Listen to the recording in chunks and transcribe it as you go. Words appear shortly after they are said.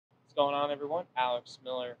going on, everyone? Alex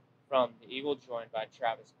Miller from the Eagle, joined by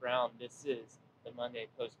Travis Brown. This is the Monday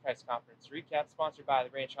Post Press Conference recap, sponsored by the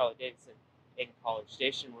Ranch Harley-Davidson in College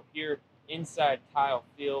Station. We're here inside Kyle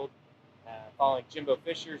Field, following Jimbo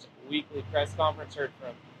Fisher's weekly press conference. Heard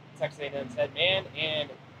from Texas A&M's head man and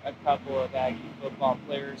a couple of Aggie football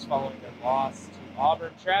players following their loss to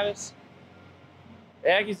Auburn. Travis, the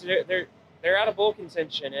Aggies, they're out of bowl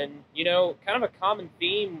contention, and kind of a common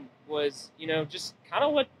theme was just kind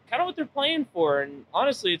of what they're playing for. And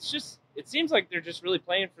honestly, it seems like they're just really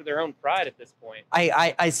playing for their own pride at this point.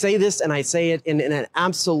 I say this, and I say it in an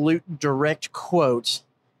absolute direct quote.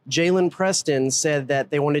 Jalen Preston said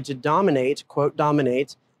that they wanted to dominate, quote,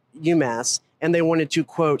 dominate UMass, and they wanted to,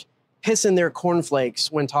 quote, piss in their cornflakes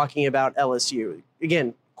when talking about LSU.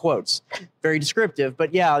 Again, quotes, very descriptive,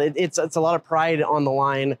 but yeah, it's a lot of pride on the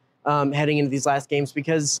line heading into these last games,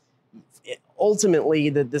 because ultimately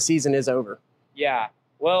the season is over. Yeah,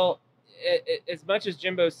 well, as much as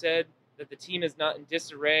Jimbo said that the team is not in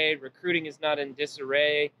disarray, recruiting is not in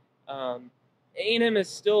disarray, A&M has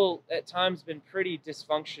still at times been pretty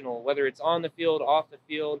dysfunctional, whether it's on the field, off the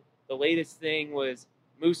field. The latest thing was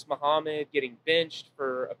Moose Muhammad getting benched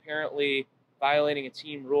for apparently violating a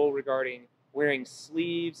team rule regarding wearing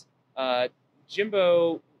sleeves.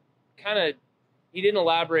 Jimbo he didn't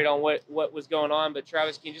elaborate on what was going on, but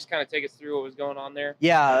Travis, can you just kind of take us through what was going on there?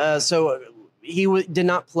 Yeah, so he did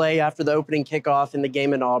not play after the opening kickoff in the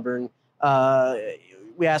game in Auburn.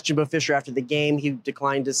 We asked Jimbo Fisher after the game. He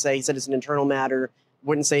declined to say. He said it's an internal matter,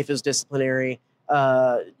 wouldn't say if it was disciplinary.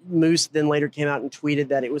 Moose then later came out and tweeted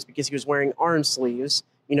that it was because he was wearing arm sleeves.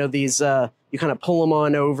 These you kind of pull them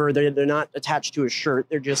on over. They're not attached to a shirt.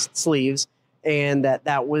 They're just sleeves. And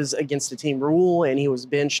that was against the team rule, and he was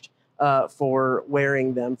benched for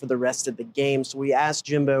wearing them for the rest of the game. So we asked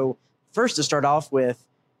Jimbo first to start off with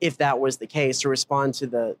if that was the case, to respond to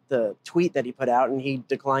the tweet that he put out, and he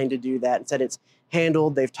declined to do that and said it's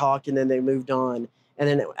handled, they've talked, and then they moved on. And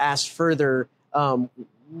then asked further,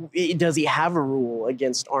 does he have a rule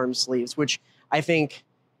against arm sleeves, which I think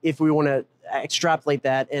if we want to extrapolate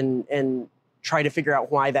that and try to figure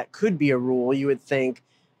out why that could be a rule, you would think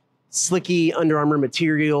slicky Under Armour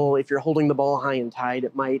material, if you're holding the ball high and tight,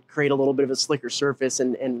 it might create a little bit of a slicker surface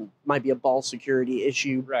and might be a ball security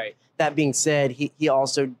issue. Right. That being said, he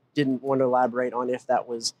also didn't want to elaborate on if that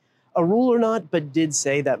was a rule or not, but did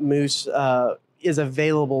say that Moose is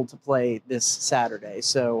available to play this Saturday.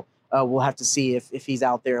 So we'll have to see if he's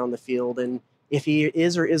out there on the field and if he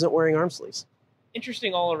is or isn't wearing arm sleeves.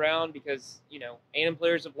 Interesting all around, because A&M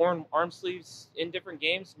players have worn arm sleeves in different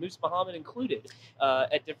games, Moose Muhammad included,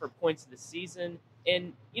 at different points of the season.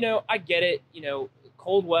 And I get it.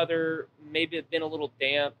 Cold weather, maybe it's been a little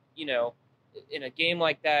damp. In a game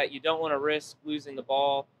like that, you don't want to risk losing the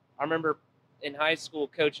ball. I remember in high school,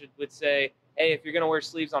 coach would say, "Hey, if you're going to wear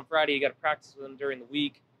sleeves on Friday, you got to practice with them during the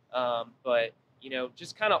week." But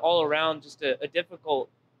just kind of all around, just a difficult,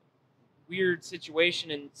 weird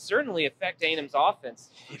situation, and certainly affect A&M's offense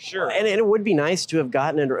for sure. And it would be nice to have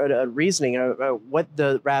gotten a reasoning of what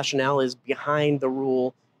the rationale is behind the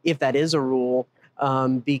rule, if that is a rule,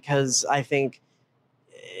 because I think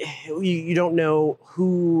you don't know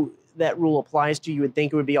who that rule applies to. You would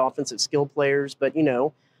think it would be offensive skill players, but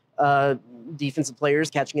defensive players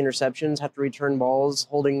catching interceptions, have to return balls,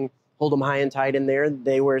 hold them high and tight in there.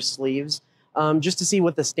 They wear sleeves. Just to see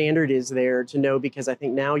what the standard is there, to know, because I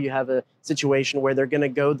think now you have a situation where they're going to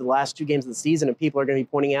go the last two games of the season and people are going to be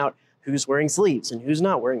pointing out who's wearing sleeves and who's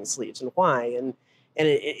not wearing sleeves and why. And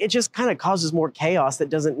it just kind of causes more chaos that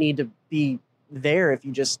doesn't need to be there if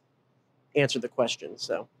you just answer the question.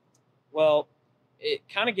 So, well, it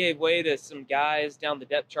kind of gave way to some guys down the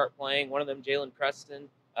depth chart playing. One of them, Jalen Preston.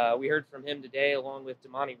 We heard from him today, along with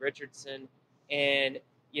Damani Richardson. And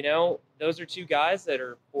those are two guys that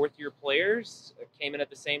are fourth-year players, came in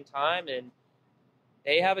at the same time, and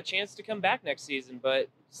they have a chance to come back next season. But it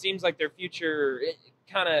seems like their future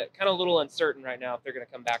kind of a little uncertain right now if they're going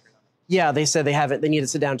to come back or not. Yeah, they said they need to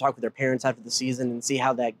sit down and talk with their parents after the season and see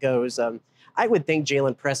how that goes. I would think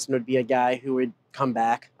Jalen Preston would be a guy who would come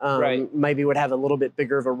back. Right. Maybe would have a little bit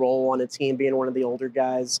bigger of a role on a team, being one of the older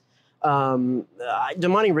guys.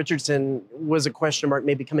 Damani Richardson was a question mark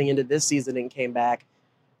maybe coming into this season and came back.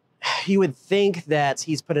 You would think that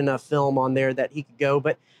he's put enough film on there that he could go.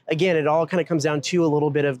 But again, it all kind of comes down to a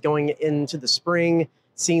little bit of going into the spring,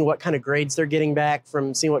 seeing what kind of grades they're getting back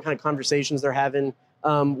from, seeing what kind of conversations they're having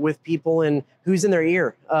with people, and who's in their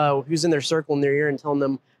ear, who's in their circle in their ear, and telling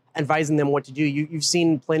them, advising them what to do. You've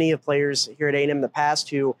seen plenty of players here at A&M in the past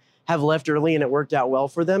who have left early and it worked out well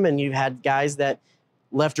for them. And you had guys that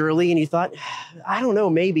left early and you thought, I don't know,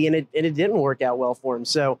 maybe, and it didn't work out well for them.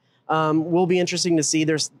 So will be interesting to see.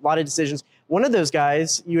 There's a lot of decisions. One of those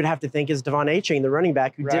guys you would have to think is Devon Achane, the running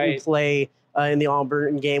back, who didn't play in the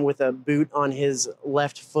Auburn game with a boot on his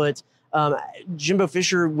left foot. Jimbo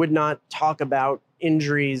Fisher would not talk about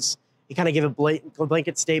injuries. He kind of gave a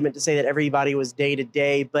blanket statement to say that everybody was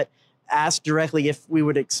day-to-day, but asked directly if we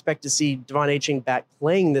would expect to see Devon Achane back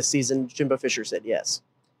playing this season, Jimbo Fisher said yes.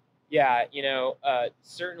 Yeah,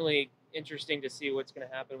 certainly interesting to see what's going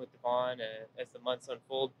to happen with Devon as the months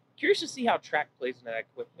unfold. Curious to see how track plays into that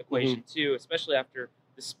equation too, especially after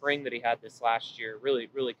the spring that he had this last year. Really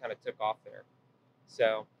kind of took off there.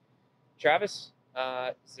 So, Travis,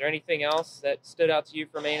 is there anything else that stood out to you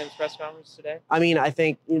from A&M's press conference today? I mean, I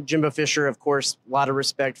think Jimbo Fisher, of course, a lot of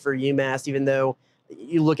respect for UMass, even though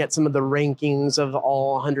you look at some of the rankings of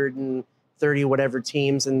all 130 whatever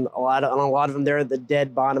teams, and a lot of them, they're at the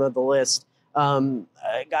dead bottom of the list. I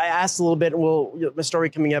asked a little bit, and my story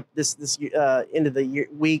coming up this end of the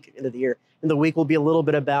week, and the week will be a little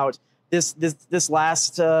bit about this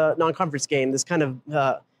last non-conference game, this kind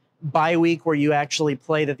of bye week where you actually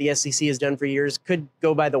play that the SEC has done for years, could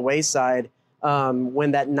go by the wayside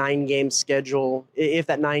when that 9-game schedule, if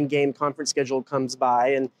that 9-game conference schedule comes by,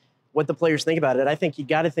 and what the players think about it. I think you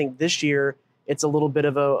got to think this year it's a little bit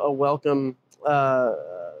of a welcome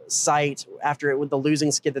sight after with the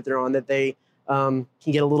losing skid that they're on, that they can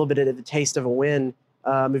get a little bit of the taste of a win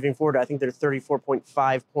moving forward. I think they're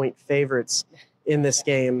 34.5 point favorites in this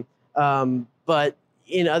game. But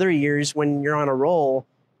in other years, when you're on a roll,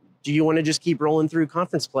 do you want to just keep rolling through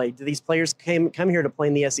conference play? Do these players come here to play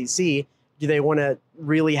in the SEC? Do they want to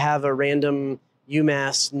really have a random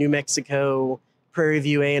UMass, New Mexico, Prairie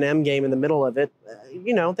View A&M game in the middle of it?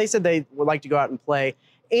 They said they would like to go out and play.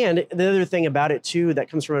 And the other thing about it, too, that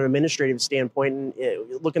comes from an administrative standpoint,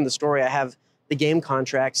 and look in the story, I have the game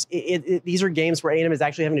contracts. These are games where A&M is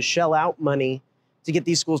actually having to shell out money to get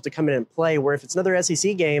these schools to come in and play, where if it's another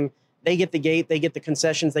SEC game, they get the gate, they get the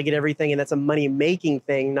concessions, they get everything, and that's a money-making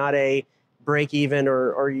thing, not a break-even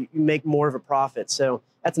or you make more of a profit. So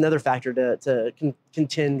that's another factor to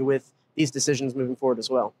contend with these decisions moving forward as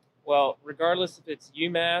well. Well, regardless if it's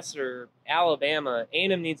UMass or Alabama,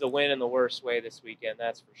 A&M needs a win in the worst way this weekend,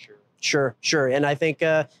 that's for sure. Sure. And I think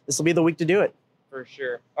this will be the week to do it. For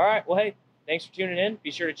sure. All right, well, hey, thanks for tuning in. Be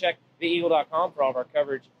sure to check theeagle.com for all of our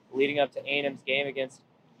coverage leading up to A&M's game against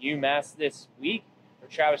UMass this week. For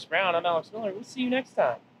Travis Brown, I'm Alex Miller. We'll see you next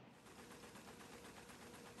time.